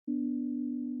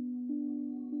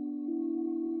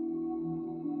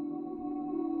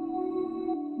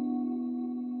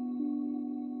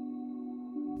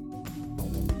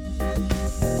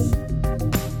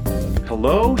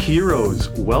Hello,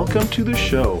 heroes. Welcome to the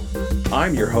show.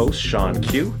 I'm your host, Sean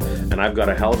Q, and I've got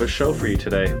a hell of a show for you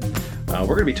today. We're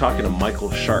going to be talking to Michael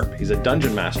Sharp. He's a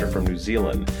dungeon master from New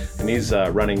Zealand, and he's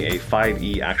running a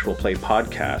 5e actual play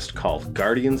podcast called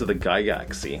Guardians of the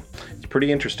Gygaxy. It's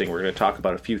pretty interesting. We're going to talk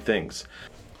about a few things.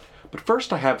 But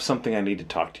first, I have something I need to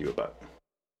talk to you about.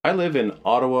 I live in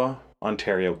Ottawa,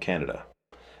 Ontario, Canada,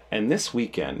 and this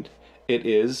weekend it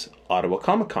is Ottawa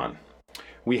Comic Con.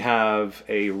 We have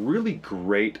a really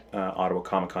great Ottawa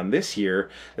Comic Con this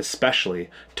year, especially.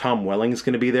 Tom Welling's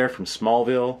going to be there from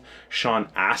Smallville. Sean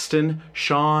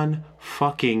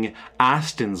fucking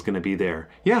Astin's going to be there.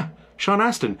 Yeah, Sean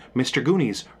Astin, Mr.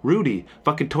 Goonies, Rudy,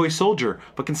 fucking Toy Soldier,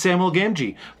 fucking Samuel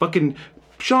Gamgee, fucking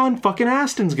Sean fucking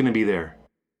Astin's going to be there.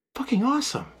 Fucking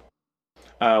awesome.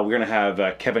 We're going to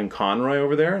have Kevin Conroy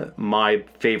over there, my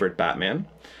favorite Batman.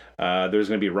 There's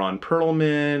going to be Ron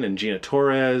Perlman and Gina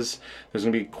Torres. There's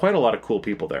going to be quite a lot of cool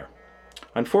people there.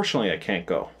 Unfortunately, I can't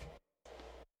go.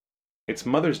 It's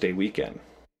Mother's Day weekend.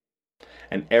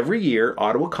 And every year,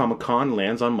 Ottawa Comic Con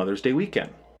lands on Mother's Day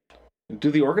weekend. Do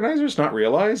the organizers not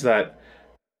realize that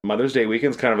Mother's Day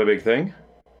weekend's kind of a big thing?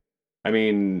 I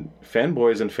mean,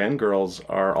 fanboys and fangirls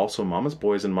are also mama's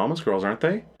boys and mama's girls, aren't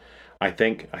they? I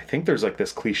think there's like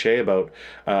this cliche about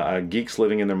geeks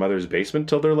living in their mother's basement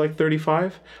till they're like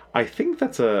 35. I think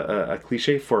that's a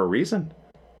cliche for a reason.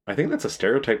 I think that's a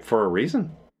stereotype for a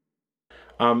reason.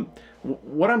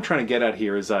 What I'm trying to get at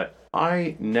here is that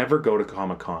I never go to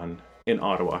Comic-Con in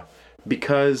Ottawa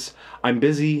because I'm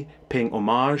busy paying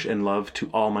homage and love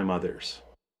to all my mothers.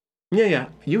 Yeah,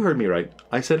 you heard me right.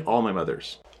 I said all my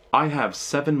mothers. I have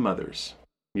 7 mothers.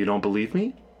 You don't believe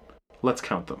me? Let's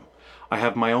count them. I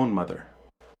have my own mother.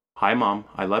 Hi, Mom.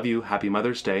 I love you. Happy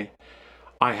Mother's Day.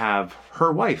 I have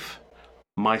her wife,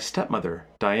 my stepmother,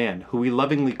 Diane, who we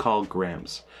lovingly call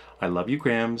Grams. I love you,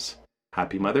 Grams.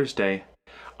 Happy Mother's Day.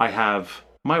 I have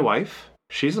my wife.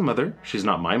 She's a mother. She's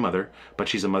not my mother, but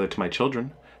she's a mother to my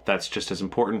children. That's just as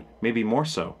important, maybe more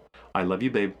so. I love you,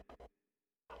 babe.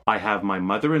 I have my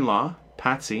mother-in-law,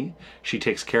 Patsy. She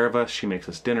takes care of us. She makes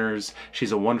us dinners.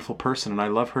 She's a wonderful person, and I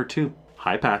love her too.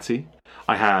 Hi, Patsy.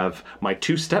 I have my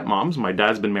 2 stepmoms. My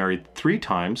dad's been married 3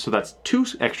 times, so that's 2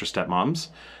 extra stepmoms.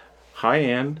 Hi,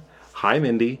 Anne. Hi,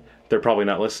 Mindy. They're probably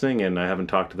not listening, and I haven't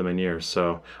talked to them in years,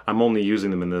 so I'm only using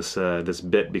them in this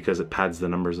bit because it pads the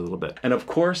numbers a little bit. And of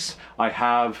course, I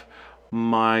have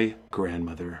my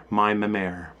grandmother, my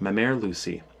Mamere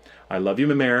Lucy. I love you,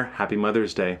 Mamere. Happy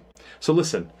Mother's Day. So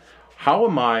listen, how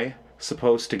am I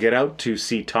supposed to get out to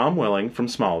see Tom Welling from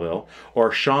Smallville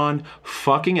or Sean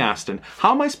fucking Astin?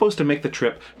 How am I supposed to make the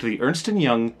trip to the Ernst &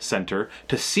 Young Center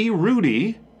to see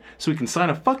Rudy so he can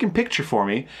sign a fucking picture for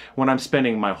me when I'm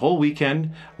spending my whole weekend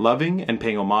loving and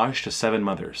paying homage to 7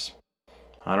 mothers?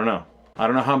 I don't know. I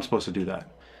don't know how I'm supposed to do that.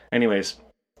 Anyways,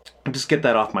 I'll just get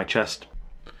that off my chest.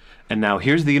 And now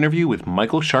here's the interview with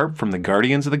Michael Sharp from the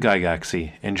Guardians of the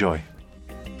Gygaxy. Enjoy.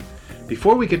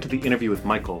 Before we get to the interview with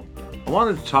Michael, I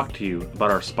wanted to talk to you about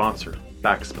our sponsor,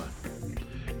 Backspun.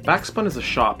 Backspun is a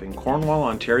shop in Cornwall,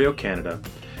 Ontario, Canada,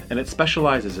 and it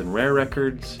specializes in rare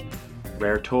records,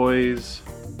 rare toys,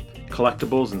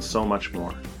 collectibles, and so much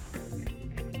more.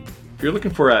 If you're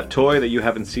looking for a toy that you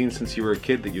haven't seen since you were a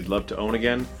kid that you'd love to own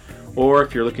again, or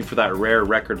if you're looking for that rare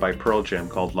record by Pearl Jam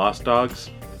called Lost Dogs,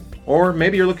 or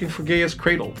maybe you're looking for Gaia's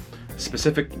Cradle, a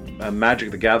specific Magic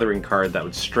the Gathering card that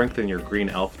would strengthen your green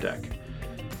elf deck.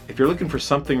 If you're looking for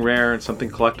something rare and something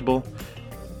collectible,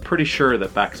 pretty sure that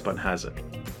Backspun has it.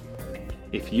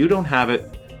 If you don't have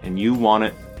it and you want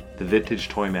it, the Vintage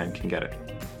Toy Man can get it.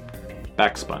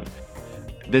 Backspun.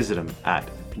 Visit him at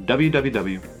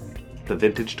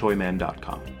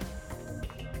www.thevintagetoyman.com.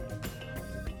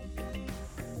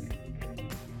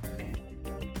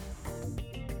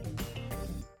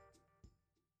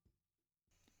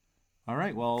 All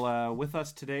right, well, with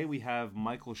us today we have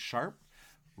Michael Sharp,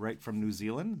 right from New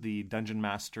Zealand, the Dungeon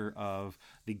Master of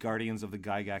the Guardians of the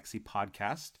Gygaxy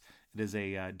podcast. It is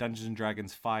a Dungeons &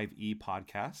 Dragons 5e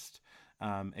podcast,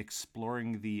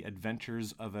 exploring the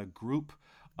adventures of a group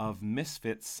of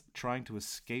misfits trying to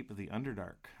escape the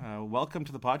Underdark. Welcome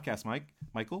to the podcast,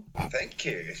 Michael. Thank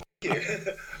you.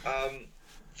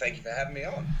 Thank you for having me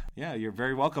on. Yeah, you're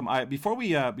very welcome. Before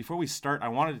we start, I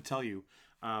wanted to tell you,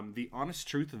 the honest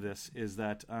truth of this is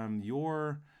that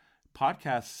your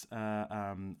podcast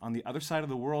on the other side of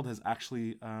the world has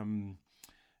actually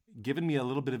given me a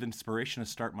little bit of inspiration to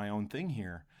start my own thing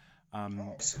here.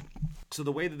 Awesome. So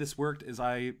the way that this worked is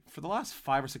for the last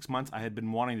 5 or 6 months, I had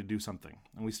been wanting to do something.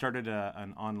 And we started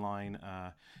an online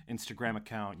Instagram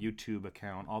account, YouTube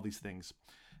account, all these things.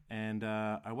 And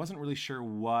I wasn't really sure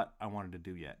what I wanted to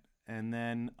do yet. And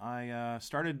then I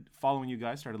started following you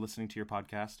guys, started listening to your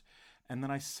podcast. And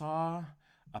then I saw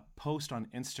a post on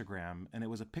Instagram, and it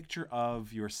was a picture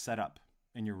of your setup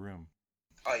in your room.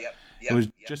 Oh, yep. It was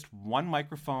just one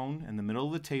microphone in the middle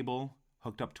of the table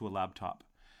hooked up to a laptop.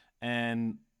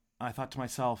 And I thought to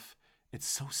myself, it's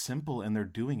so simple and they're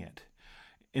doing it.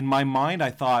 In my mind, I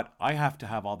thought I have to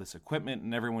have all this equipment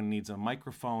and everyone needs a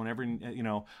microphone.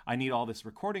 I need all this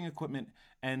recording equipment.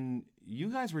 And you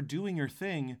guys were doing your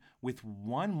thing with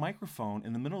one microphone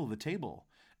in the middle of the table.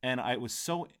 And it was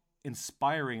so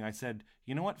inspiring. I said,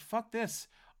 you know what? Fuck this.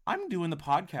 I'm doing the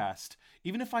podcast.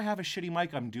 Even if I have a shitty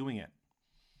mic, I'm doing it.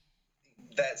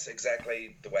 That's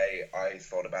exactly the way I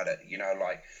thought about it. You know,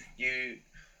 like you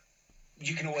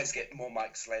can always get more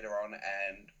mics later on,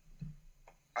 and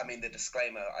I mean the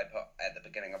disclaimer I put at the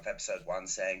beginning of episode 1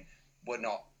 saying we're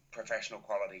not professional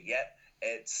quality yet.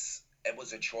 It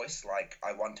was a choice. Like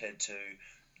I wanted to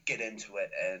get into it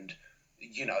and,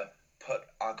 you know, put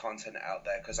our content out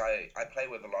there because I play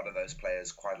with a lot of those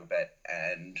players quite a bit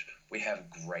and we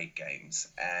have great games,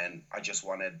 and I just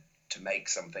wanted to make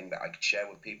something that I could share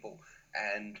with people.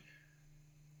 And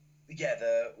yeah,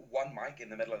 the one mic in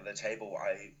the middle of the table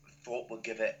I thought would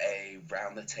give it a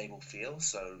round the table feel,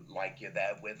 so like you're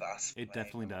there with us. It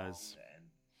definitely does.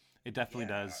 It definitely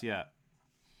does. Yeah.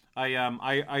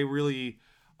 I really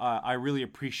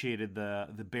appreciated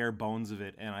the bare bones of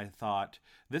it, and I thought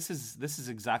this is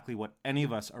exactly what any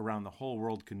of us around the whole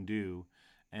world can do.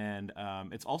 And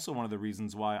it's also one of the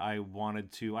reasons why I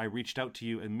reached out to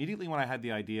you immediately when I had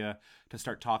the idea to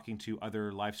start talking to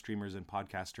other live streamers and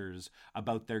podcasters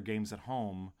about their games at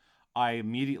home. I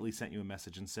immediately sent you a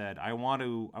message and said, I want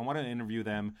to interview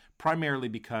them, primarily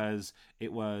because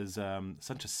it was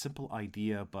such a simple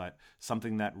idea, but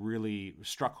something that really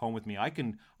struck home with me. I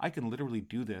can literally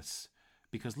do this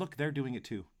because look, they're doing it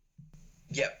too.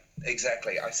 Yep,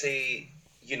 exactly. I see.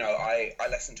 You know, I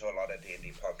listen to a lot of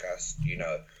D&D podcasts, you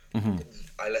know. Mm-hmm.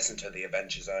 I listen to the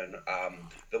Adventure Zone.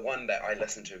 The one that I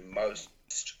listen to most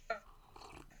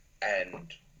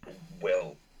and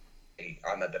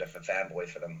I'm a bit of a fanboy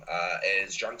for them,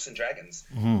 is Drunks and Dragons.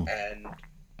 Mm-hmm. And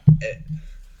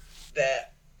they're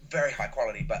very high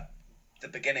quality, but the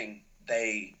beginning,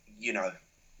 they, you know,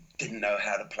 didn't know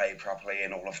how to play properly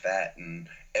and all of that, and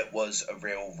it was a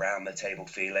real round the table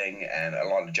feeling and a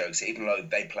lot of jokes, even though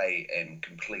they play in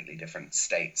completely different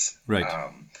states. Right.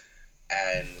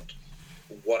 And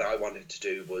what I wanted to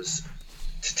do was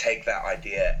to take that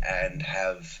idea and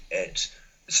have it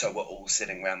so we're all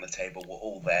sitting around the table, we're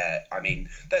all there. I mean,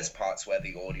 there's parts where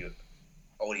the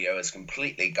audio is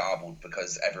completely garbled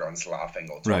because everyone's laughing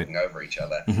or talking over each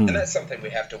other, mm-hmm. and that's something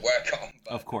we have to work on.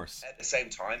 But of course. At the same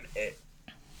time,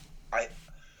 I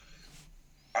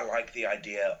like the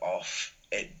idea of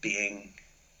it being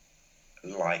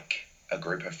like a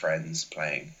group of friends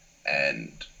playing,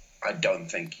 and I don't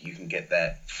think you can get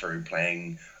that through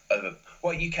playing over.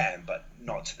 Well, you can, but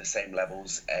not to the same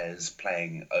levels as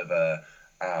playing over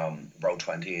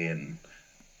Roll20 and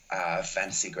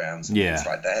Fantasy Grounds and things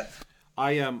like that.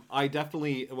 I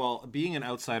definitely, well, being an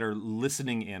outsider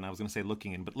listening in, I was going to say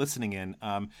looking in, but listening in,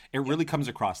 it really comes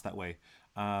across that way.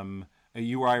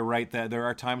 You are right that there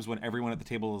are times when everyone at the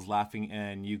table is laughing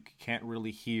and you can't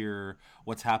really hear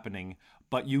what's happening,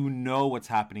 but you know what's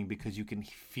happening because you can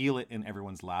feel it in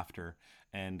everyone's laughter.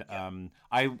 And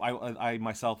I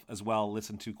myself as well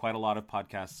listen to quite a lot of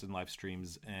podcasts and live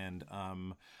streams, and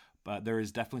but there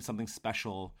is definitely something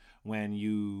special when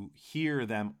you hear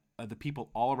them, the people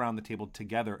all around the table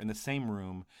together in the same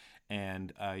room,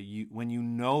 and when you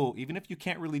know, even if you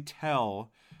can't really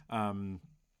tell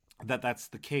that's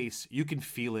the case, you can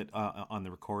feel it on the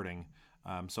recording.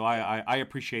 So I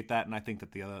appreciate that, and I think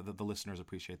that the listeners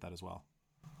appreciate that as well.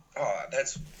 Oh,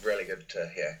 that's really good to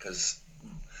hear, because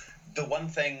the one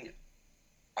thing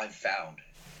I've found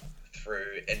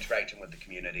through interacting with the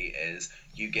community is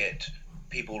you get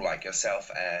people like yourself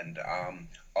and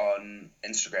on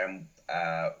Instagram,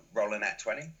 Rollin at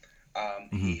 20.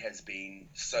 Mm-hmm. He has been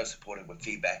so supportive with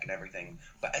feedback and everything,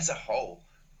 but as a whole,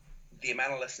 the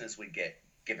amount of listeners we get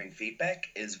giving feedback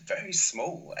is very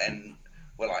small, and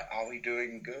we're like, are we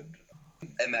doing good?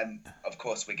 And then of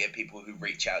course we get people who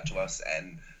reach out to us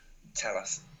and tell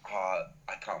us,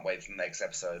 I can't wait for the next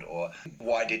episode, or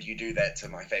why did you do that to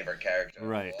my favorite character?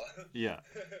 Right. Or... Yeah,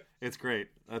 it's great.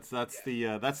 That's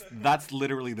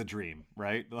literally the dream,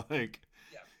 right? Like,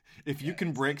 if you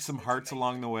can break some hearts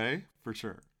along the way, for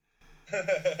sure.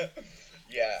 I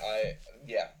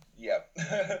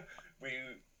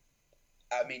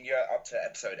mean, you're up to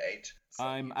episode 8. So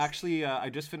I'm actually, I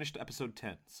just finished episode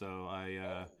 10, so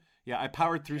Yeah, I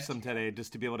powered through some today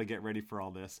just to be able to get ready for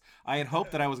all this. I had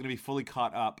hoped that I was going to be fully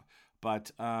caught up,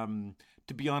 but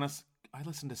to be honest, I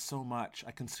listen to so much.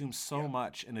 I consume so Yeah.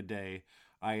 much in a day.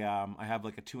 I have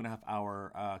like a 2.5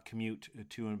 hour commute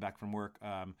to and back from work.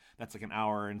 That's like an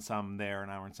hour and some there, an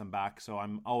hour and some back. So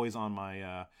I'm always on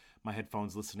my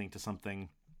headphones listening to something.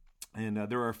 And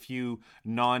there are a few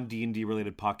non D&D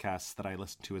related podcasts that I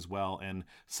listen to as well, and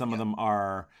some of them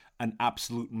are an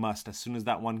absolute must. As soon as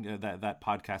that one that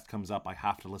podcast comes up, I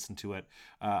have to listen to it.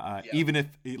 Even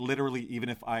if even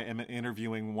if I am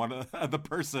interviewing the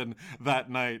person that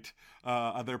night,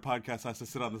 their podcast has to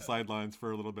sit on the sidelines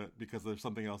for a little bit because there's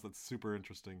something else that's super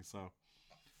interesting. So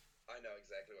I know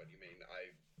exactly what you mean.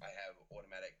 I have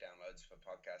automatic downloads for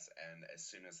podcasts, and as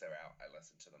soon as they're out, I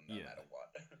listen to them no matter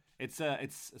what. it's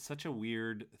such a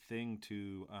weird thing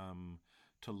to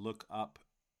look up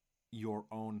your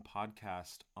own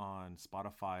podcast on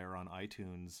Spotify or on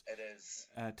iTunes. It is.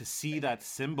 To see that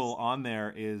symbol on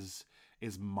there is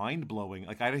mind blowing.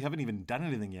 Like I haven't even done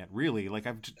anything yet, really. Like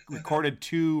I've recorded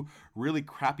 2 really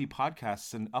crappy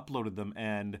podcasts and uploaded them,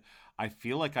 and I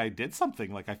feel like I did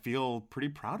something. Like I feel pretty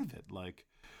proud of it. Like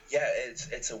yeah,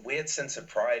 it's a weird sense of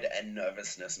pride and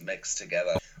nervousness mixed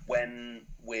together. When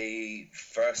we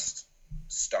first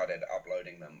started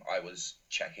uploading them, I was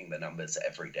checking the numbers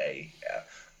every day.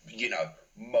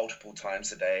 Multiple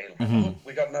times a day. Oh,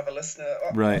 we got another listener.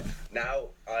 Oh. Right. Now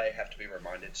I have to be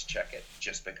reminded to check it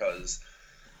just because,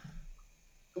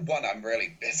 one, I'm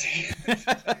really busy.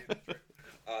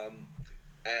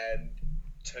 And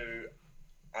 2,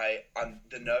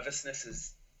 the nervousness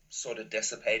is sort of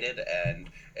dissipated and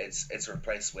it's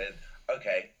replaced with,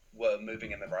 okay, we're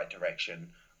moving in the right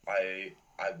direction. I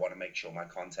want to make sure my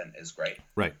content is great.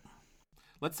 Right.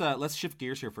 Let's shift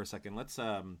gears here for a second. Let's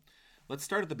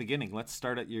start at the beginning. Let's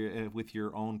start at with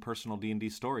your own personal D&D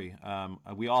story.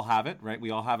 We all have it, right?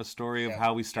 We all have a story of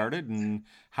how we started, and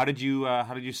how did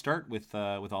you start with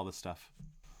all this stuff?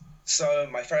 So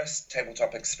my first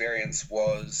tabletop experience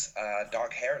was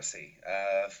Dark Heresy,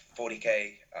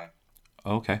 40K.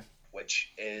 Okay.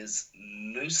 Which is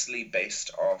loosely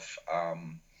based off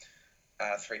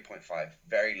 3.5,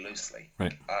 very loosely.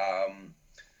 Right.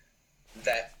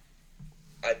 That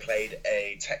I played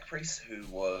a tech priest who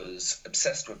was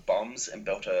obsessed with bombs and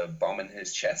built a bomb in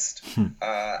his chest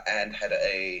and had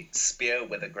a spear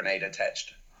with a grenade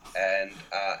attached and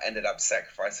ended up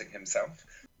sacrificing himself.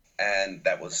 And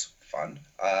that was fun.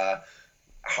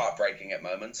 Heartbreaking at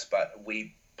moments, but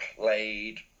we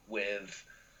played with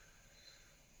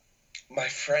my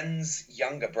friend's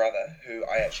younger brother, who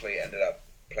I actually ended up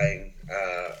playing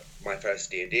my first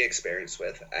D&D experience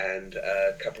with, and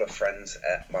a couple of friends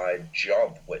at my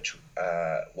job, which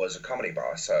was a comedy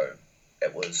bar. So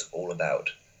it was all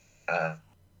about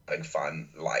having fun.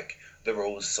 Like the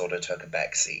rules sort of took a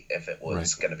backseat if it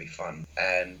was going to be fun.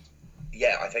 And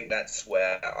yeah, I think that's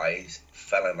where I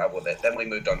fell in love with it. Then we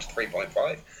moved on to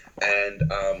 3.5, and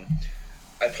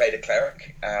I played a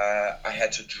cleric. I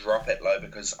had to drop it low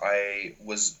because I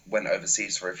went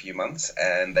overseas for a few months,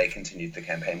 and they continued the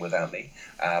campaign without me.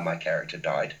 My character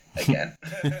died again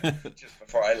just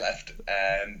before I left,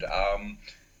 and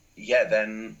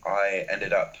then I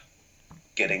ended up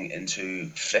getting into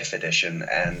 5th edition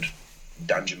and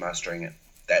dungeon mastering it.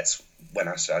 That's when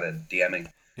I started DMing.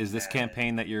 Is this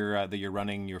campaign that you're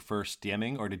running your first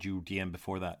DMing, or did you DM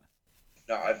before that?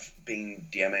 No, I've been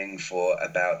DMing for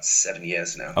about 7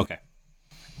 years now. Okay.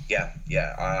 Yeah.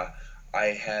 I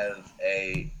have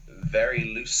a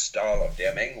very loose style of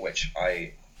DMing, which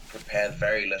I prepare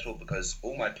very little because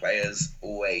all my players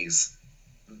always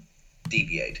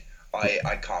deviate.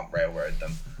 I can't railroad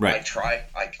them. Right. I try,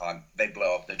 I can't. They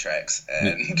blow up the tracks,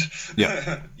 and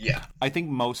yeah. yeah. I think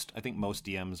most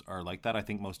DMs are like that. I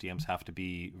think most DMs have to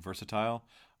be versatile.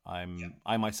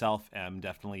 I myself am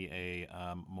definitely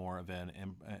a more of an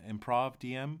improv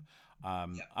DM.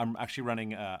 I'm actually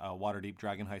running a Waterdeep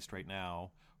Dragon Heist right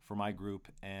now for my group,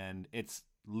 and it's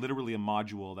literally a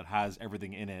module that has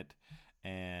everything in it,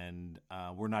 and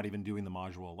we're not even doing the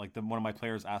module. Like one of my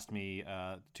players asked me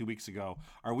 2 weeks ago,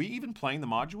 "Are we even playing the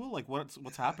module? Like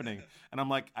what's happening?" And I'm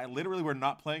like, we're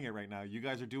not playing it right now. You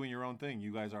guys are doing your own thing.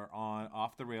 You guys are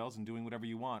off the rails and doing whatever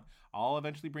you want. I'll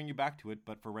eventually bring you back to it,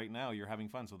 but for right now, you're having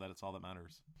fun, so that it's all that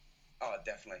matters. Oh,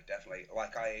 definitely.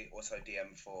 Like I also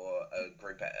DM for a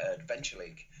group at Adventure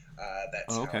League.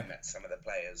 That's how I met some of the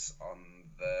players on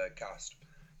the cast,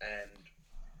 and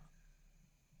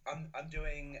I'm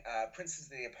doing Princes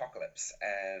of the Apocalypse,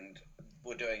 and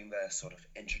we're doing the sort of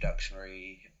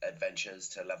introductory adventures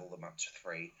to level them up to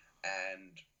 3,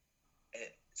 and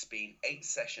it's been 8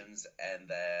 sessions, and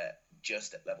they're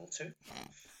just at level 2.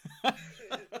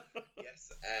 Yes,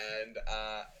 Yes, and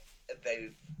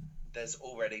there's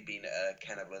already been a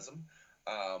cannibalism.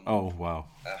 Oh, wow.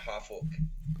 A half orc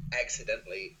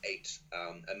accidentally ate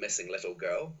a missing little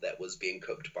girl that was being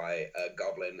cooked by a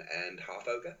goblin and half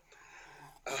ogre.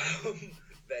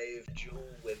 They've duel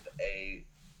with a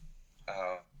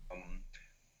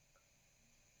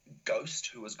ghost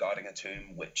who was guarding a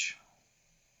tomb, which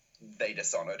they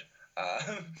dishonored,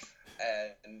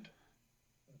 and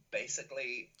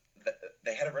basically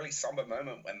they had a really somber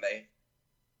moment when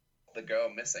the girl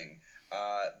missing,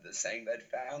 saying they'd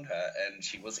found her and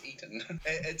she was eaten.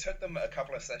 It took them a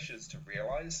couple of sessions to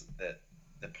realize that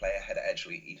the player had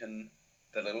actually eaten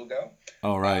the little girl.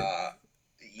 Oh, right.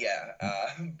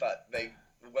 But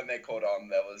when they caught on,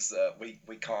 there was we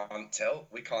can't tell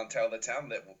the town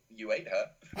that you ate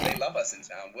her. They love us in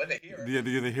town. We're the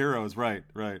heroes. The heroes, right.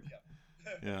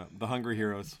 Yeah, the hungry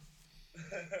heroes.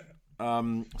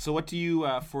 So what do you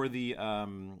for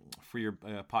your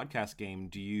podcast game?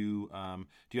 Do you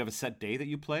have a set day that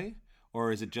you play,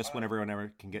 or is it just whenever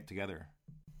everyone can get together?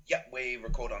 Yeah, we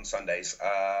record on Sundays.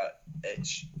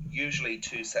 It's usually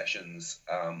 2 sessions,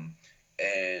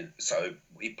 and so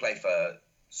we play for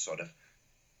sort of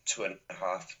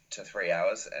 2.5 to 3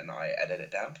 hours, and I edit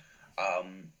it down.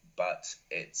 But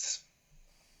it's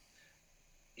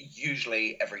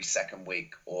usually every second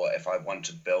week, or if I want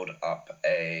to build up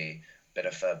a bit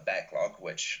of a backlog,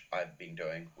 which I've been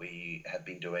doing, we have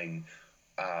been doing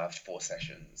 4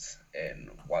 sessions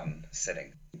in one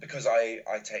sitting, because I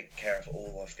take care of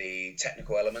all of the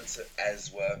technical elements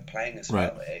as we're playing as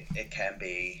well. It can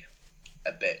be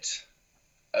a bit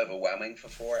overwhelming for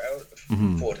 4 hours,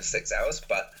 4 to 6 hours,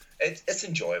 but it's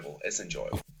enjoyable.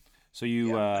 So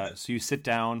you sit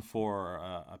down for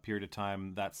a period of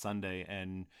time that Sunday,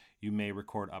 and you may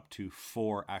record up to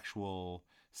 4 actual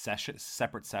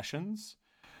separate sessions.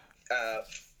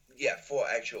 4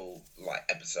 actual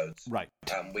episodes. Right.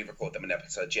 We record them in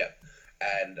episodes. Yeah,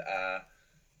 and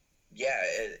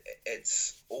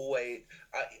it's always.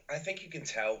 I think you can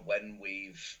tell when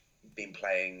we've been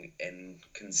playing in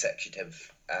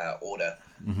consecutive order,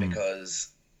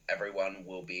 because everyone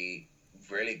will be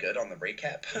really good on the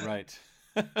recap. Right.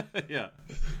 Yeah.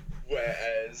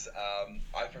 Whereas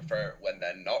I prefer it when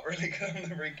they're not really good on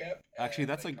the recap. Actually,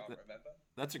 that's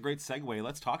a great segue.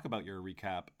 Let's talk about your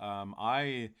recap.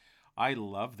 I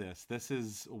love this. This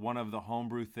is one of the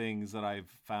homebrew things that I've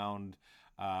found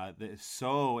that is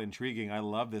so intriguing. I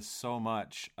love this so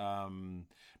much.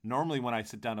 Normally, when I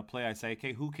sit down to play, I say,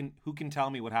 "Okay, who can tell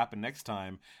me what happened next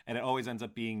time?" And it always ends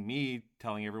up being me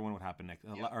telling everyone what happened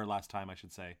or last time, I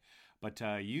should say. But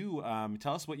you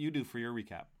tell us what you do for your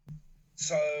recap.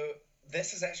 So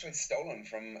this is actually stolen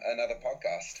from another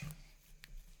podcast.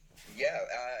 Yeah,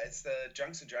 it's the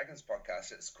Drunks and Dragons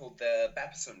podcast. It's called the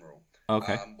Bapison Rule.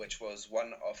 Okay. Which was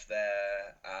one of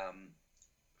their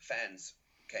fans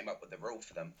came up with the rule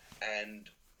for them, and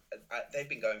they've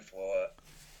been going for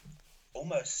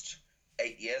almost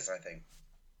 8 years, I think.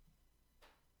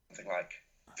 Something like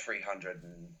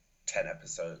 310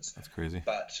 episodes. That's crazy.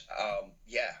 But I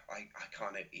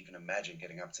can't even imagine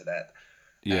getting up to that.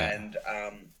 Yeah. And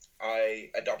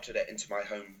I adopted it into my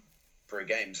home brew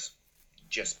games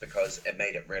just because it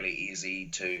made it really easy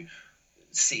to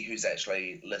see who's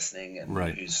actually listening and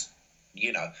who's,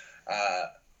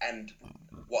 and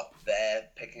what they're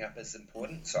picking up is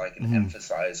important, so I can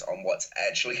emphasize on what's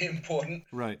actually important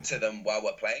to them while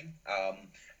we're playing,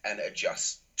 and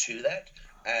adjust to that.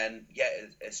 And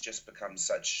it's just become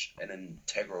such an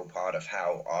integral part of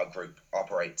how our group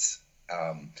operates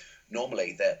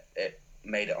normally that it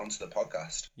made it onto the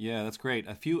podcast. Yeah, that's great.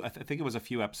 I think it was a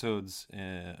few episodes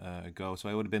ago, so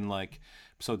it would have been like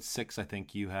episode 6. I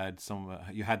think you had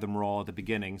them roll at the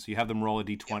beginning, so you have them roll a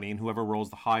d20, and whoever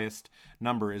rolls the highest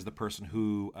number is the person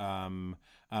who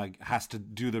has to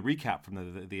do the recap from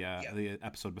the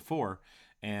episode before.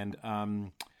 And I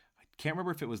can't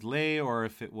remember if it was Lay or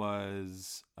if it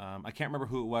was I can't remember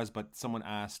who it was, but someone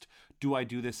asked, "Do I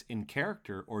do this in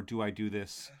character or do I do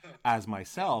this as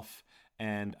myself?"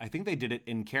 And I think they did it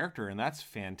in character, and that's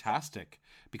fantastic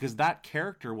because that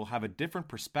character will have a different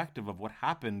perspective of what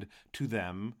happened to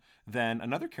them than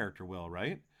another character will,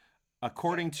 right?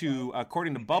 According to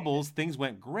Bubbles, things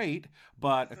went great,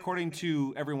 but according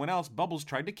to everyone else, Bubbles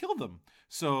tried to kill them.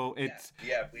 So it's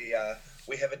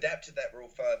we have adapted that rule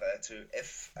further to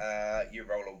if you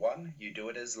roll a 1, you do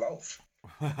it as Lolf.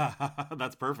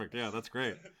 That's perfect. Yeah, that's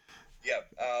great.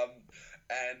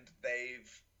 And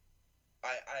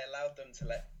I allowed them to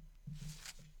let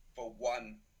for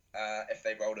 1. If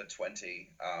they rolled a 20,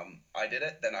 I did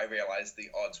it. Then I realized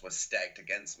the odds were stacked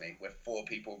against me with 4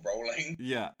 people rolling.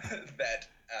 Yeah. That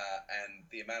and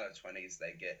the amount of 20s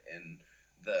they get in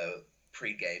the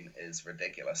pre-game is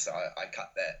ridiculous. So I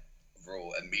cut that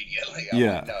rule immediately. I'm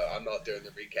Yeah. like, no, I'm not doing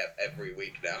the recap every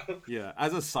week now. Yeah.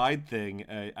 As a side thing,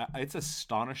 it's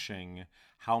astonishing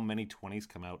how many 20s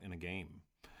come out in a game.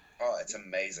 Oh, it's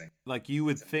amazing. Like, you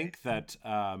would think that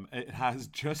it has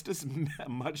just as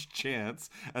much chance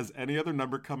as any other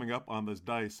number coming up on this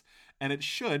dice. And it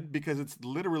should, because it's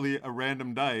literally a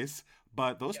random dice.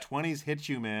 But those 20s hit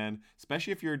you, man.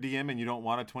 Especially if you're a DM and you don't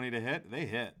want a 20 to hit, they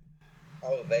hit.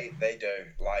 Oh, they do.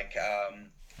 Like,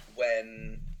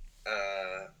 when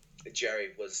Jerry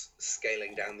was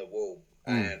scaling down the wall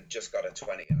and just got a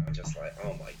 20, and I'm just like,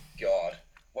 oh my God,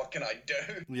 what can I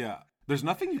do? Yeah. There's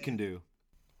nothing you can do.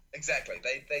 Exactly.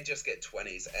 They just get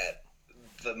 20s at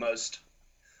the most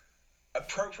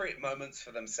appropriate moments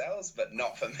for themselves, but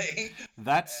not for me.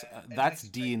 That's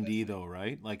D&D though,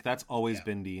 right? Like, that's always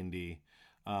been D&D.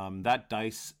 That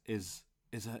dice it's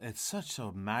such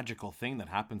a magical thing that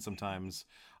happens sometimes.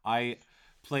 I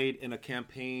played in a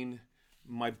campaign.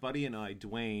 My buddy and I,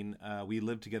 Dwayne, we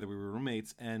lived together. We were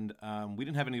roommates, and we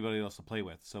didn't have anybody else to play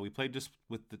with, so we played just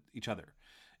with each other.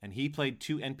 And he played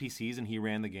 2 NPCs and he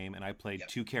ran the game, and I played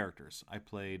 2 characters. I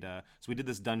played so we did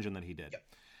this dungeon that he did.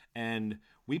 And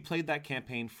we played that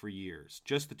campaign for years,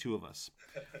 just the 2 of us.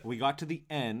 We got to the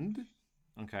end,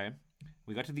 okay?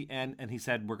 We got to the end, and he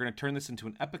said, we're going to turn this into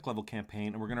an epic level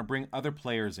campaign, and we're going to bring other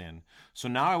players in. So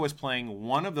now I was playing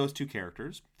one of those 2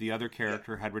 characters. The other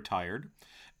character had retired,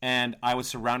 and I was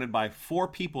surrounded by 4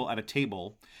 people at a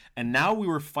table, and now we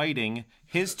were fighting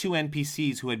his 2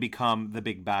 NPCs who had become the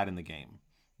big bad in the game.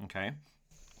 Okay?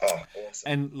 Oh,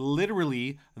 awesome. And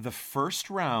literally, the first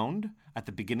round at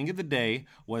the beginning of the day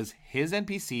was his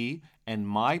NPC and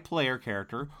my player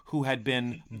character, who had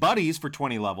been buddies for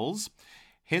 20 levels.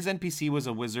 His NPC was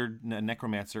a wizard, a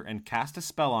necromancer, and cast a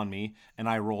spell on me, and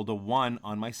I rolled a 1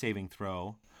 on my saving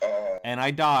throw. And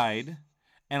I died,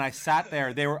 and I sat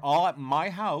there. They were all at my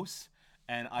house,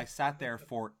 and I sat there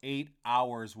for 8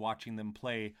 hours watching them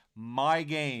play my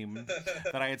game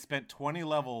that I had spent 20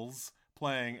 levels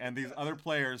playing, and these other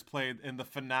players played in the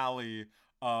finale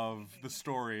of the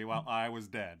story while I was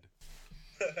dead.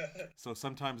 So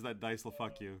sometimes that dice will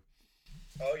fuck you.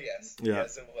 Oh yes, Yeah.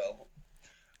 yes it will.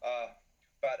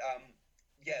 But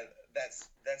yeah, that's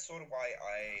sort of why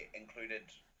I included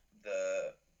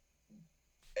the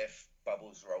if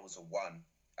Bubbles rolls a 1,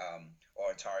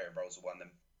 or Ataria rolls a 1,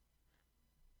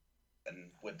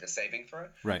 then with the saving throw,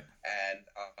 Right. and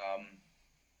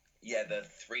yeah, the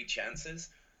 3 chances.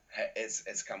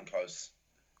 It's come close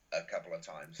a couple of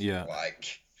times. Yeah.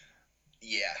 Like,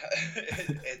 yeah,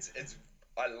 it's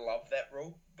I love that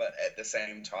rule, but at the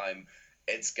same time,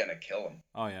 it's gonna kill him.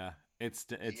 Oh yeah, it's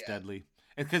deadly.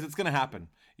 Because it's gonna happen.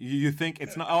 You think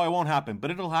it's not? Oh, it won't happen,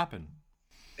 but it'll happen.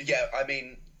 Yeah, I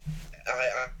mean,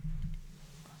 I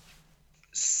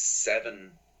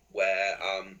 7 where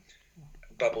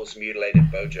Bubbles mutilated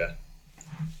Boja,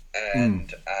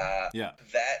 and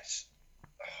that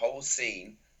whole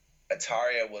scene.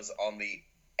 Ataria was on the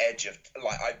edge of,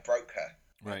 like, I broke her.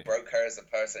 Right. I broke her as a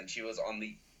person. She was on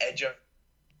the edge of,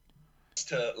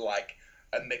 to, like,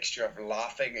 a mixture of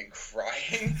laughing and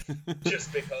crying,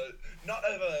 just because, not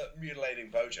over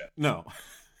mutilating Boja. No.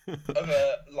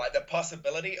 Over, like, the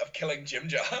possibility of killing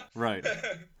Jimjar. Right.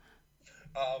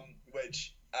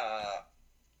 Which,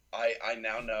 I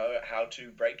now know how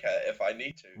to break her if I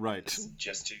need to. Right. It's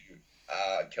just to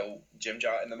kill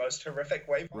Jimjar in the most horrific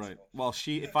way possible. Right. Well,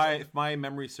 if my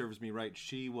memory serves me right,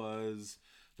 she was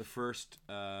the first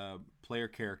player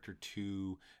character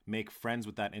to make friends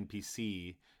with that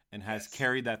NPC, and has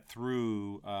carried that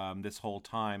through this whole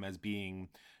time as being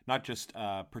not just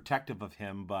protective of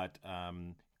him, but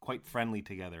quite friendly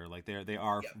together. Like they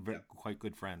are quite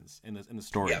good friends in the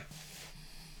story. Yeah.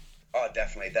 Oh,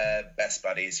 definitely. They're best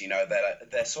buddies. You know,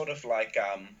 they're sort of like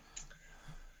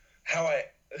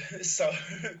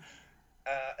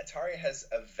Ataria has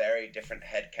a very different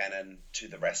headcanon to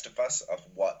the rest of us of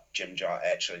what Jimjar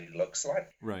actually looks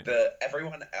like. Right.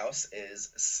 Everyone else is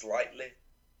slightly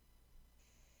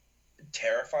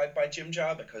terrified by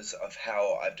Jimjar because of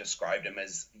how I've described him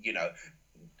as, you know,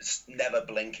 never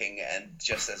blinking and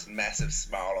just this massive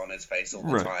smile on his face all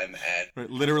the time. And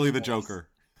literally the Joker.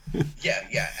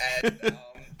 Yeah.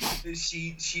 And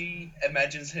she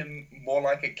imagines him more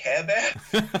like a Care Bear.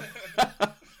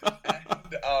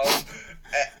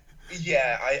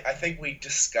 I think we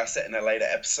discuss it in a later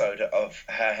episode of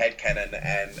her headcanon,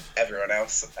 and everyone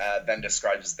else then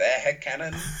describes their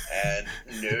headcanon, and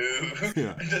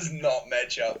it does not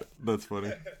match up. That's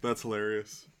funny. That's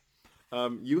hilarious.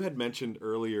 You had mentioned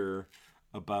earlier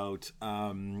about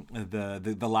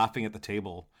the laughing at the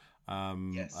table.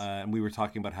 Yes. And we were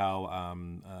talking about how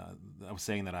I was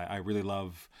saying that I really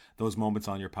love those moments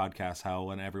on your podcast, how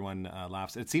when everyone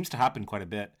laughs. It seems to happen quite a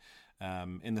bit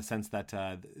in the sense that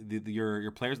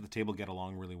your players at the table get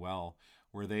along really well.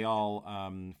 Were they all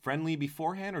friendly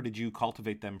beforehand, or did you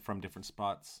cultivate them from different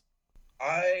spots?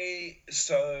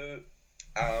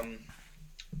 Um,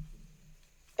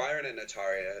 Byron and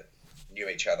Natalia knew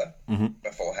each other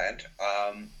beforehand.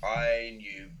 I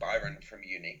knew Byron from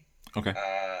uni. Okay.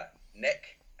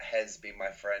 Nick has been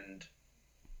my friend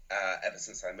ever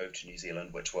since I moved to New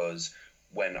Zealand, which was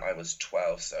when I was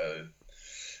 12. So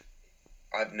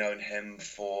I've known him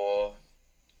for,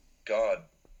 God,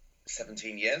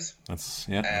 17 years.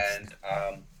 And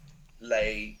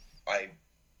Lay, I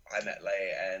met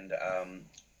Lay and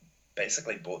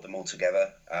basically brought them all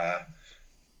together,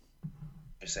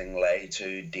 introducing Lay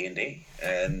to D&D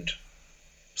and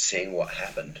seeing what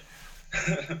happened.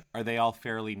 Are they all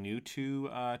fairly new to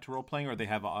role playing, or they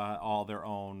have all their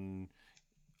own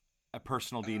a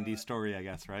personal D&D story, I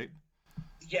guess, right?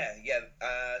 Yeah.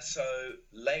 So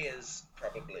Lay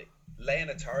and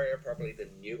Atari are probably the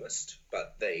newest,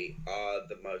 but they are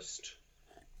the most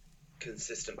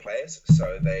consistent players,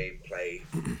 so they play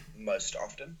most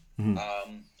often.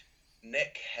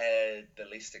 Nick had the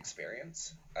least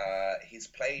experience. He's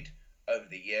played over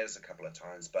the years a couple of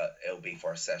times, but it'll be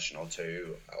for a session or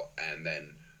two, and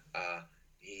then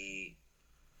he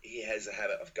has a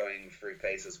habit of going through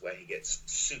phases where he gets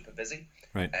super busy,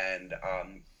 right, and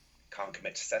can't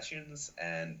commit to sessions,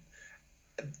 and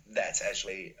that's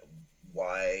actually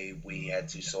why we had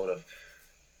to sort of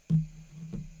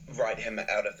write him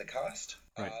out of the cast.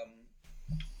 Right.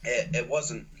 It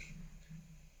wasn't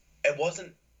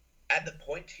at the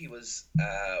point he was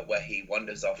where he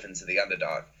wanders off into the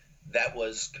Underdark. That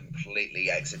was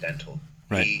completely accidental.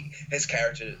 Right. His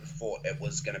character thought it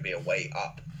was going to be a way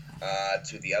up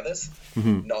to the others,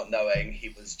 not knowing he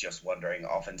was just wandering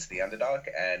off into the Underdark,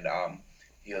 and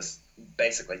he was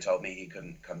basically told me he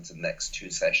couldn't come to the next 2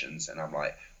 sessions, and I'm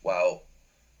like, well,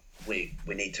 we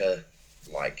need to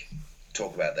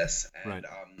talk about this, and right.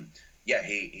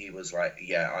 He was like,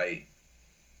 I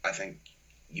think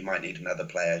you might need another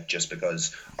player just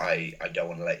because I don't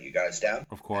want to let you guys down.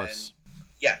 Of course.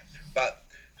 And, but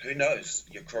who knows?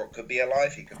 Your Krork could be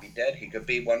alive, he could be dead, he could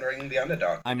be wandering the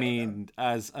Underdark. I mean,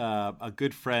 as a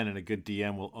good friend and a good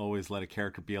DM will always let a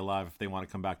character be alive if they want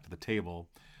to come back to the table.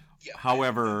 Yeah.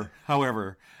 However,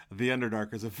 the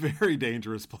Underdark is a very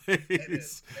dangerous place. It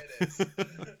is.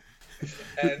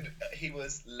 And he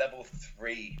was level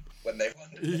 3 when they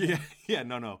wandered.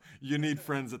 No. You need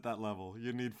friends at that level.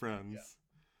 You need friends.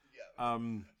 Yeah.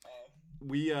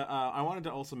 I wanted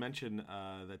to also mention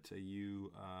that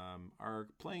you are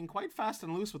playing quite fast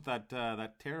and loose with that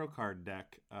tarot card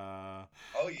deck. The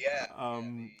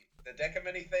deck of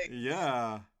many things.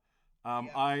 Yeah.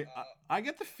 I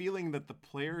get the feeling that the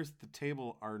players at the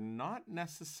table are not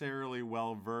necessarily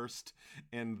well versed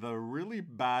in the really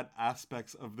bad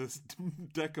aspects of this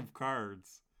deck of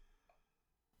cards.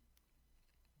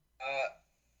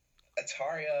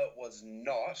 Ataria was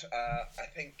not. I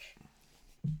think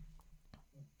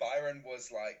Byron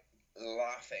was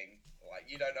laughing,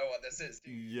 you don't know what this is,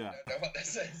 do you? Yeah. You don't know what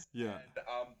this is. Yeah.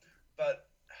 And, but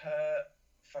her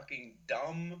fucking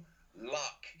dumb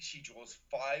luck, she draws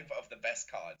 5 of the best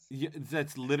cards. Yeah,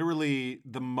 that's literally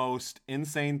the most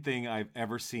insane thing I've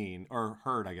ever seen or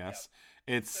heard, I guess.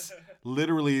 Yep. It's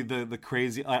literally the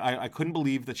crazy. I couldn't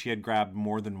believe that she had grabbed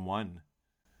more than one.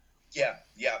 Yeah.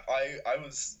 I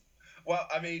was. Well,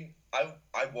 I mean,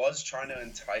 I was trying to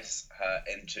entice her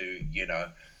into,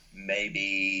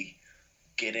 maybe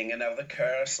getting another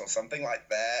curse or something like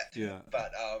that. Yeah.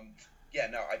 But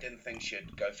no, I didn't think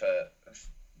she'd go for,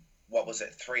 what was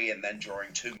it, 3 and then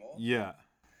drawing 2 more. Yeah.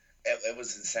 It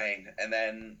was insane. And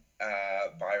then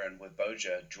Byron with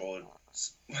Boja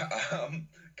draws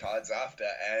cards after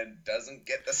and doesn't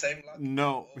get the same luck.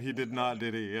 No, he did not,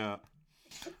 did he? Yeah.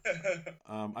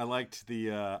 I liked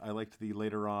the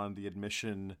later on the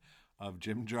admission of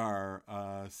Jim Jar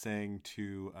saying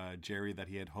to Jerry that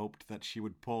he had hoped that she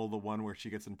would pull the one where she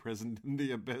gets imprisoned in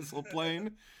the abyssal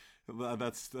plane.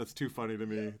 That's too funny to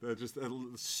me. That's just a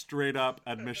straight up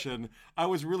admission. I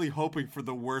was really hoping for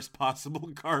the worst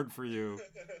possible card for you.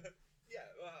 Yeah,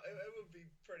 well, it would be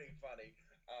pretty funny.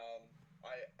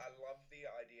 I love the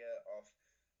idea of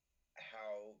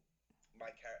how my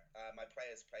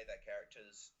players play their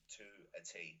characters to a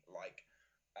T.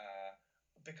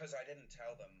 Because I didn't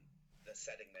tell them the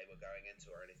setting they were going into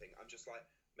or anything. I'm just like,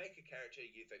 make a character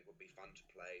you think would be fun to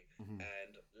play.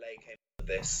 And Lay came up with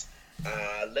this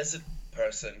lizard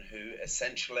person who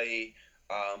essentially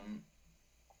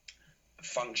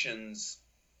functions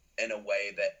in a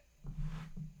way that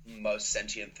most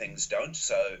sentient things don't.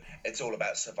 So it's all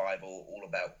about survival, all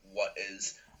about what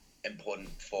is important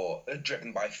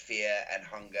driven by fear and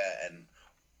hunger and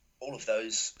all of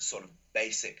those sort of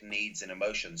basic needs and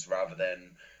emotions, rather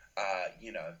than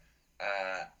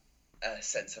a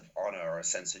sense of honor or a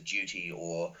sense of duty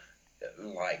or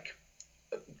like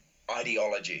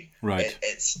ideology. Right.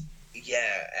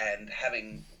 And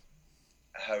having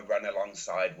her run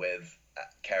alongside with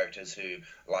characters who,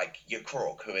 like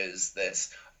Yakrok, who is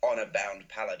this honor-bound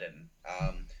paladin,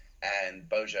 and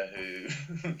Boja,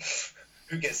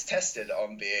 who gets tested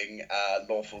on being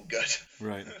lawful good.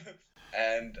 Right.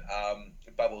 And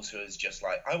Bubbles, who is just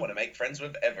like, I want to make friends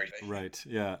with everything. Right,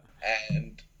 yeah.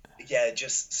 And yeah,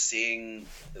 just seeing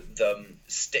them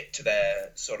stick to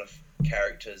their sort of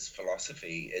character's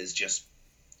philosophy is just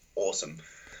awesome.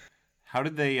 How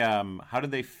did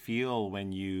they feel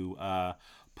when you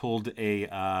pulled a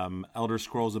Elder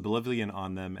Scrolls Oblivion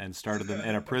on them and started them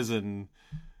in a prison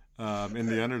in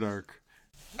the Underdark?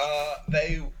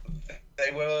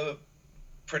 They were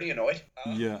pretty annoyed.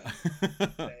 Yeah.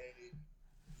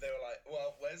 They were like,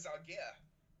 well, where's our gear?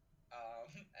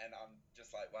 And I'm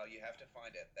just like, well, you have to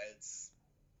find it.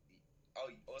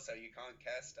 Also, you can't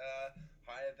cast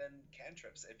higher than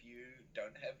cantrips if you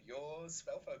don't have your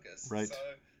spell focus. Right. So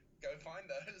go find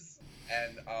those.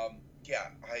 And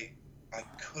I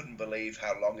couldn't believe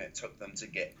how long it took them to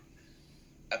get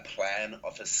a plan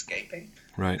of escaping.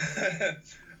 Right.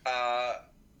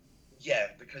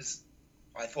 Because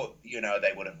I thought,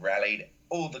 they would have rallied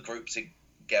all the group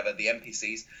together, the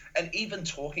NPCs, and even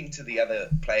talking to the other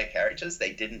player characters,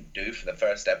 they didn't do for the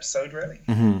first episode, really.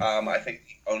 Mm-hmm. I think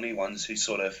the only ones who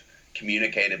sort of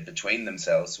communicated between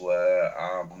themselves were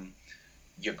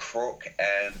Yakrok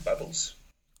and Bubbles.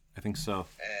 I think so.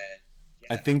 And,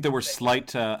 I think there were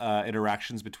slight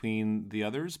interactions between the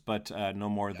others, but no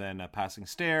more than a passing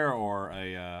stare or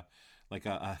a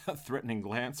threatening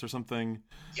glance or something.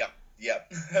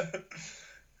 Yep.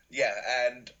 Yeah,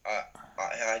 and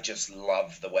I just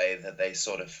love the way that they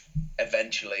sort of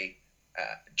eventually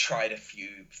tried a few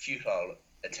futile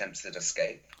attempts at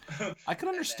escape. I can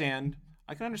understand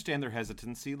their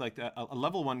hesitancy. Like a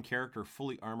level 1 character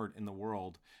fully armored in the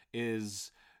world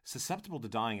is susceptible to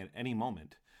dying at any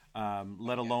moment.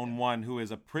 Let alone one who is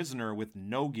a prisoner with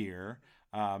no gear.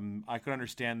 I could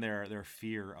understand their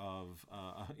fear of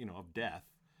death.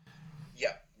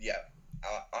 Yeah.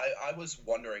 I was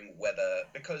wondering whether,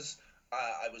 because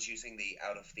I was using the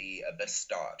Out of the Abyss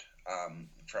start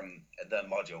from the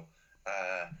module,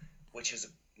 which is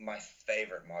my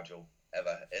favorite module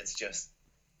ever. It's just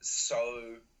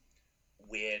so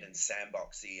weird and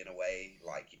sandboxy in a way.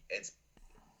 Like,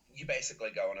 you basically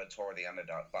go on a tour of the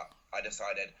Underdark, but I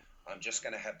decided I'm just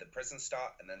going to have the prison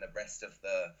start, and then the rest of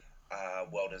the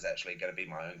world is actually going to be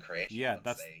my own creation. Yeah,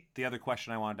 that's the other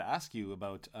question I wanted to ask you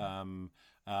about.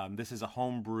 This is a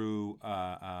homebrew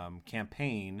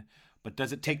campaign, but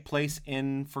does it take place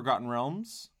in Forgotten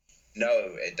Realms? No,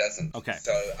 it doesn't. Okay.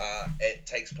 So it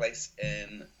takes place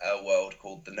in a world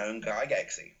called the Known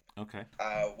Gygaxy. Okay.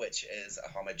 Which is a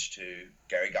homage to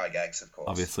Gary Gygax, of course.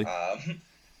 Obviously.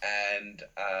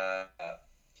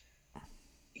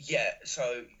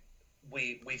 So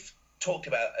we've talked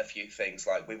about a few things.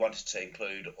 Like, we wanted to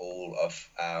include all of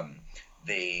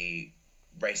the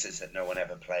races that no one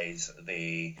ever plays,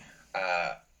 the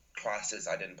classes.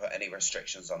 I didn't put any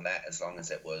restrictions on that, as long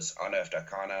as it was Unearthed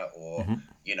Arcana or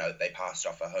they passed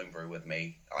off a homebrew with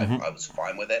me. I was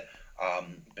fine with it,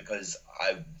 because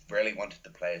I really wanted the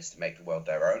players to make the world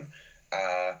their own.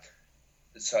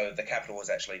 So the capital was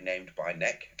actually named by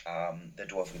Nick, the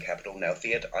dwarven capital,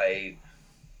 Nelthiad.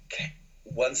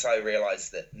 Once I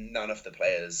realized that none of the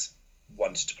players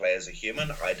wanted to play as a human,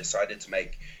 I decided to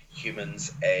make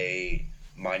humans a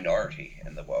minority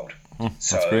in the world.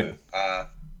 That's great.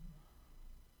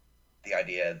 The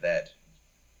idea that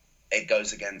it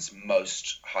goes against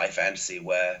most high fantasy,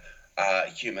 where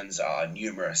humans are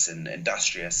numerous and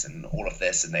industrious and all of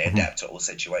this, and they adapt to all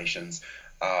situations.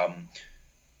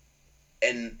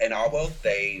 In our world,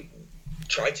 they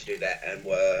tried to do that and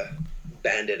were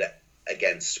banded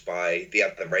against by the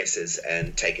other races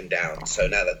and taken down. So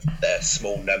now that they're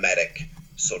small nomadic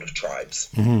sort of tribes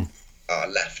are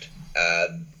left,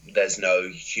 there's no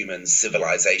human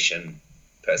civilization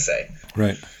per se.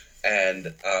 Right.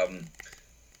 And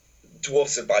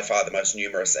dwarves are by far the most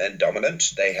numerous and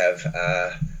dominant. They have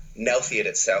Nelthiad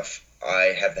itself.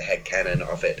 I have the headcanon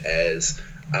of it as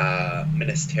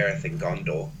Minas Tirith in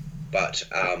Gondor, but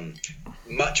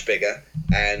much bigger,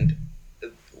 and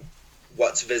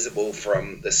what's visible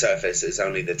from the surface is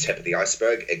only the tip of the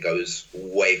iceberg. It goes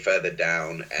way further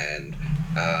down, and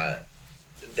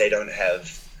they don't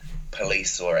have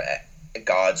police or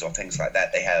guards or things like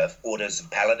that. They have orders of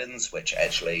paladins, which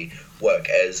actually work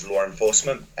as law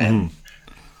enforcement, and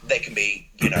they can be,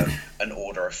 an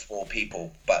order of 4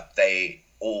 people, but they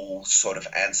all sort of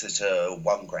answer to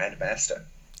one Grandmaster.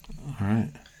 All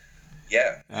right.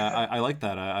 Yeah. I like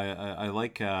that. I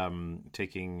like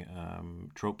taking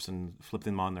tropes and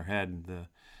flipping them on their head.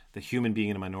 The human being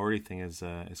in a minority thing is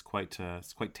quite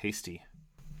it's quite tasty.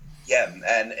 Yeah,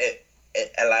 and it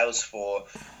allows for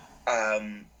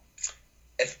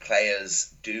if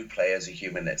players do play as a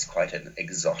human, it's quite an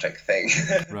exotic thing.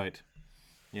 Right.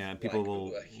 Yeah, and people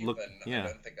will look. Yeah. I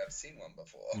don't think I've seen one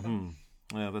before.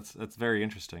 Mm-hmm. Yeah, that's very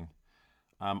interesting.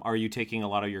 Are you taking a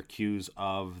lot of your cues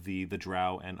of the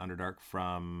Drow and Underdark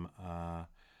from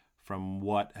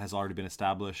what has already been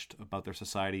established about their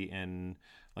society in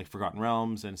like Forgotten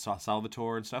Realms and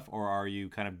Salvatore and stuff, or are you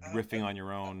kind of riffing on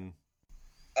your own?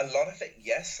 A lot of it,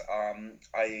 yes.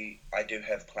 I do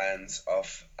have plans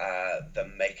of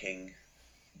them making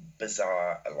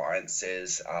bizarre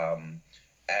alliances, and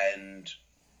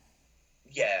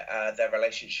their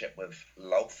relationship with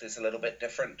Lolth is a little bit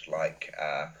different. Like,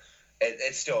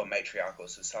 it's still a matriarchal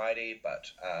society,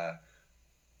 but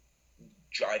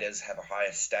Driders have a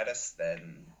higher status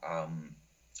than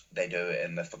they do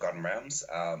in the Forgotten Realms.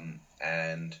 My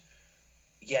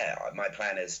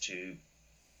plan is to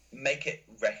make it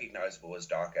recognizable as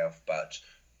Dark Elf, but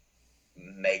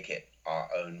make it our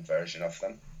own version of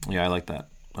them. Yeah, I like that.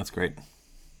 That's great.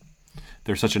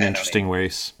 They're such an interesting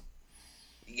race.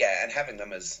 Yeah, and having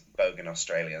them as Bogan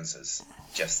Australians is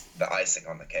just the icing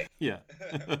on the cake. Yeah.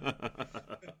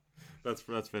 That's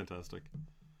fantastic.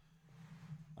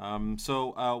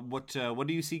 So what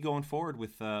do you see going forward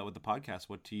with the podcast?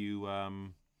 What do you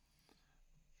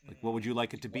what would you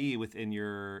like it to be within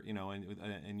your,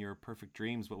 in your perfect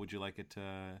dreams? What would you like it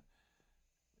to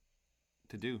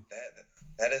do?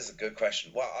 That is a good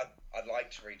question. Well, I'd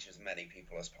like to reach as many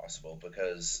people as possible,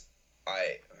 because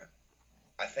I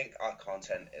think our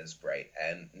content is great,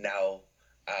 and now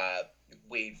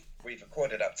we've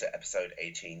recorded up to episode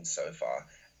 18 so far,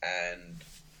 and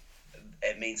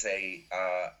it means they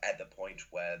are at the point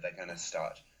where they're going to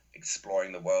start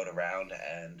exploring the world around,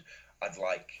 and I'd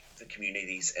like the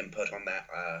community's input on that.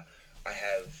 I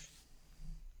have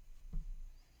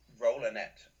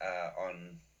Rolanet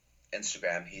on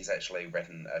Instagram. He's actually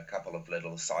written a couple of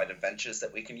little side adventures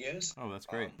that we can use. Oh, that's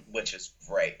great. Which is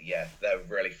great. Yeah, they're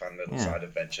really fun little side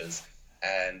adventures,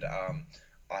 and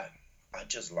I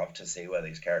just love to see where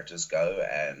these characters go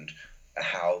and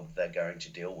how they're going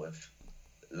to deal with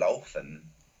Lolth and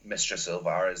Mistress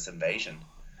Ilvara's invasion.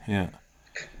 Yeah.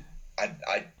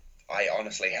 I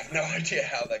honestly have no idea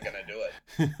how they're going to do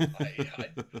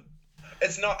it.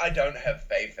 It's not I don't have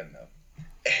faith in them.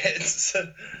 It's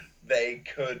they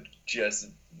could just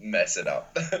mess it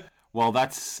up. Well,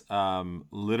 that's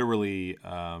literally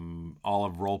all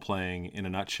of role-playing in a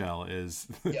nutshell is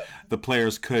the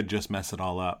players could just mess it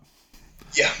all up.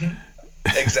 Yeah,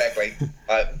 exactly.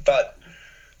 But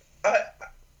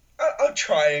I'll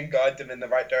try and guide them in the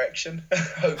right direction,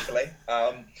 hopefully.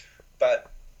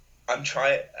 But I'm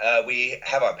trying. We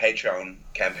have our Patreon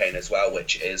campaign as well,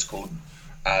 which is called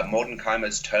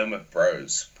Mordenheimer's Tome of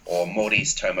Bros, or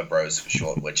Morty's Tome of Bros for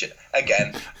short. Which,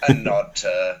 again, a nod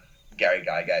to Gary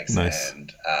Gygax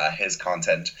and his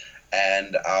content.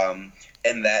 And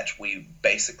in that, we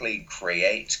basically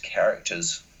create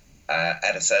characters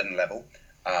at a certain level.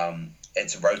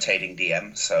 It's a rotating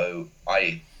DM, so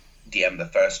I DM the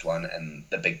first one, and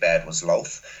the big bad was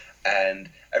Lolth, and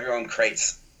everyone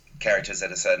creates characters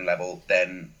at a certain level.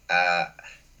 Then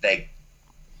they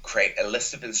create a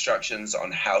list of instructions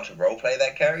on how to roleplay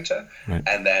that character,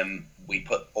 and then we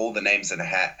put all the names in a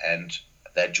hat, and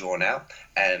they're drawn out,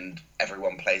 and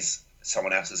everyone plays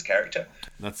someone else's character.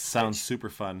 That sounds super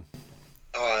fun.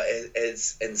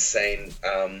 It's insane.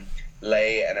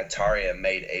 Lay and Ataria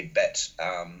made a bet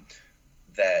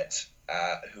that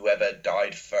whoever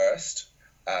died first,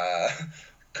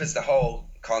 because the whole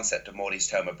concept of Morty's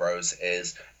Tome of Bros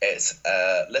is it's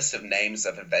a list of names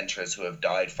of adventurers who have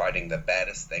died fighting the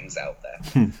baddest things out there.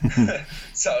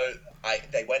 So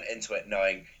they went into it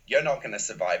knowing you're not going to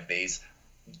survive these.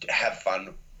 Have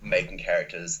fun making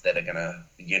characters that are going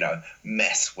to,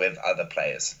 mess with other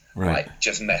players. Right.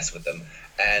 Just mess with them.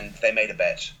 And they made a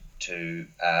bet to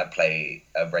play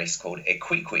a race called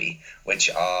Equiqui,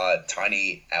 which are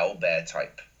tiny owlbear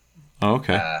type. Oh,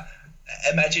 okay.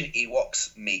 Imagine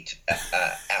Ewoks meet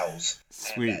owls.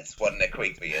 Sweet. And that's what an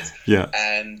Equiqui is. Yeah.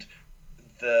 And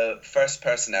the first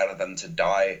person out of them to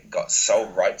die got sole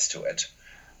rights to it.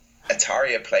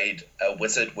 Ataria played a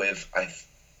wizard with, I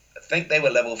think they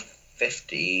were level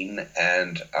 15,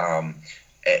 and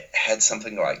it had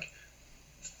something like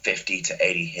 50 to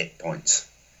 80 hit points.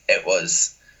 It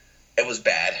was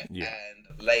bad. Yeah.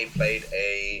 And Lei played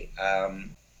a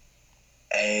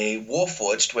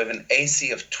Warforged with an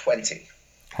AC of 20.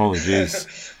 Holy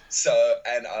jeez. So,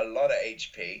 and a lot of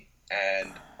HP,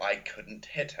 and I couldn't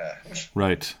hit her.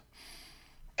 Right.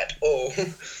 At all.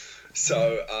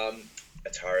 So,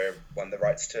 Ataria won the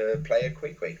rights to play a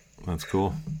Queequeg. That's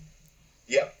cool.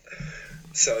 Yep.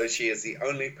 So she is the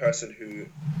only person who,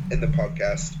 in the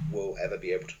podcast, will ever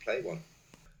be able to play one.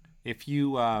 If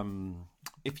you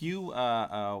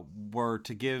were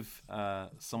to give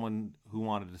someone who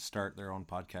wanted to start their own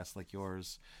podcast like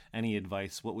yours any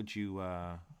advice, what would you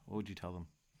tell them?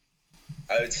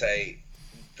 I would say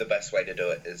the best way to do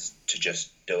it is to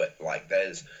just do it. Like,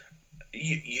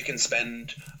 you can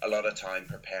spend a lot of time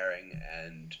preparing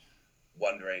and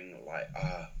wondering, like,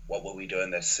 what will we do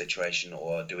in this situation,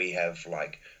 or do we have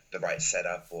like the right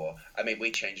setup? Or, I mean,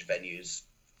 we changed venues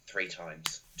 3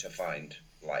 times to find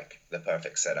like the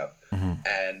perfect setup. Mm-hmm.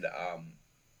 And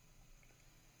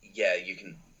yeah, you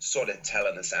can sort of tell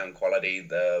in the sound quality.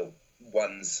 The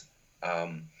ones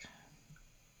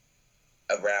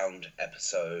around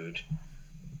episode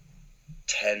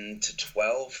 10 to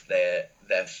 12, they're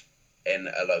in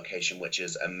a location which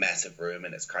is a massive room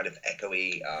and it's kind of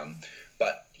echoey,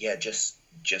 but yeah, just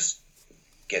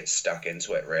get stuck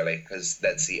into it, really, because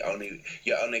you're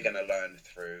only going to learn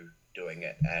through doing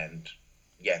it, and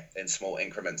yeah, in small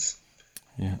increments.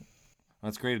 Yeah,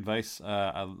 that's great advice.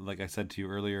 Like I said to you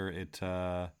earlier,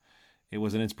 it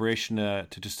was an inspiration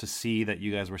to see that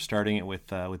you guys were starting it with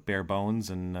bare bones,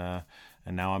 and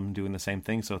now I'm doing the same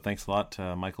thing. So thanks a lot,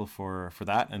 Michael, for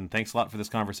that, and thanks a lot for this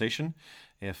conversation.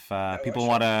 If people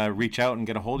want to reach out and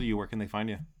get a hold of you, where can they find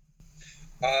you?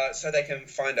 So they can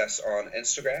find us on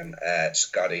Instagram at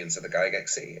Guardians of the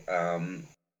Gygaxy,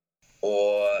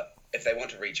 or if they want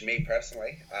to reach me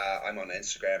personally, I'm on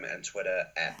Instagram and Twitter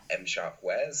at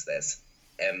msharpwaz. There's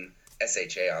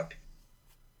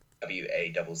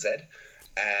MSHARPWAZZ,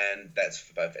 and that's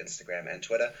for both Instagram and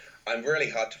Twitter. I'm really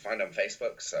hard to find on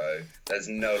Facebook, so there's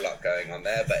no lot going on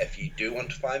there. But if you do want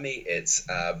to find me, it's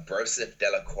Broseph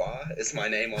Delacroix is my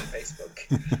name on Facebook.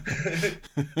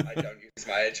 I don't use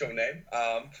my actual name.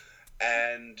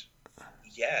 And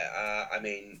yeah, I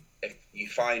mean, if you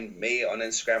find me on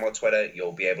Instagram or Twitter,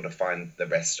 you'll be able to find the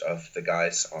rest of the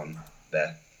guys on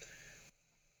there.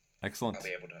 Excellent. I'll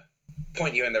be able to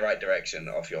point you in the right direction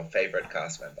of your favorite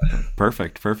cast member.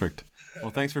 Perfect.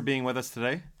 Well, thanks for being with us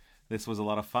today. This was a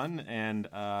lot of fun, and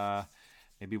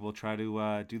maybe we'll try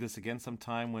to do this again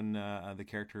sometime when the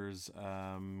characters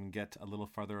get a little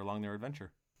farther along their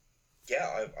adventure.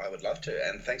 Yeah, I would love to,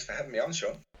 and thanks for having me on,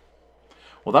 Sean.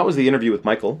 Well, that was the interview with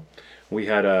Michael. We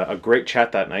had a great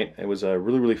chat that night. It was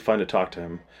really, really fun to talk to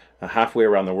him. Halfway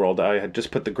around the world, I had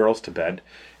just put the girls to bed.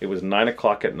 It was 9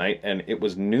 o'clock at night, and it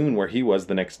was noon where he was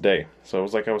the next day. So it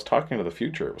was like I was talking to the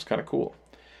future. It was kind of cool.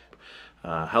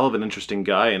 Hell of an interesting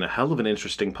guy, and a hell of an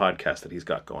interesting podcast that he's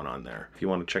got going on there. If you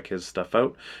want to check his stuff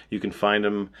out, you can find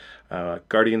him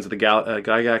Guardians of the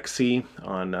Gygaxy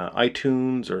on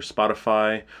iTunes or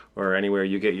Spotify or anywhere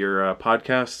you get your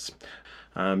podcasts.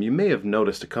 You may have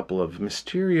noticed a couple of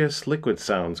mysterious liquid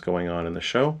sounds going on in the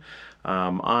show.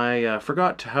 I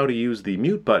forgot how to use the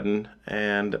mute button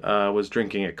and was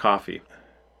drinking a coffee.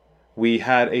 We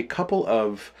had a couple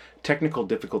of technical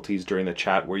difficulties during the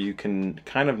chat where you can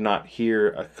kind of not hear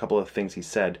a couple of things he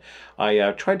said.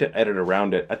 I tried to edit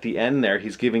around it. At the end there,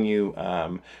 he's giving you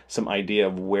some idea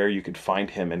of where you could find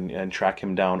him and track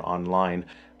him down online.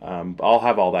 I'll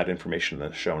have all that information in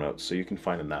the show notes, so you can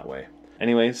find him that way.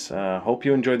 Anyways, hope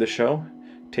you enjoyed the show.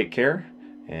 Take care,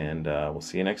 and we'll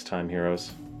see you next time,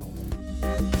 heroes.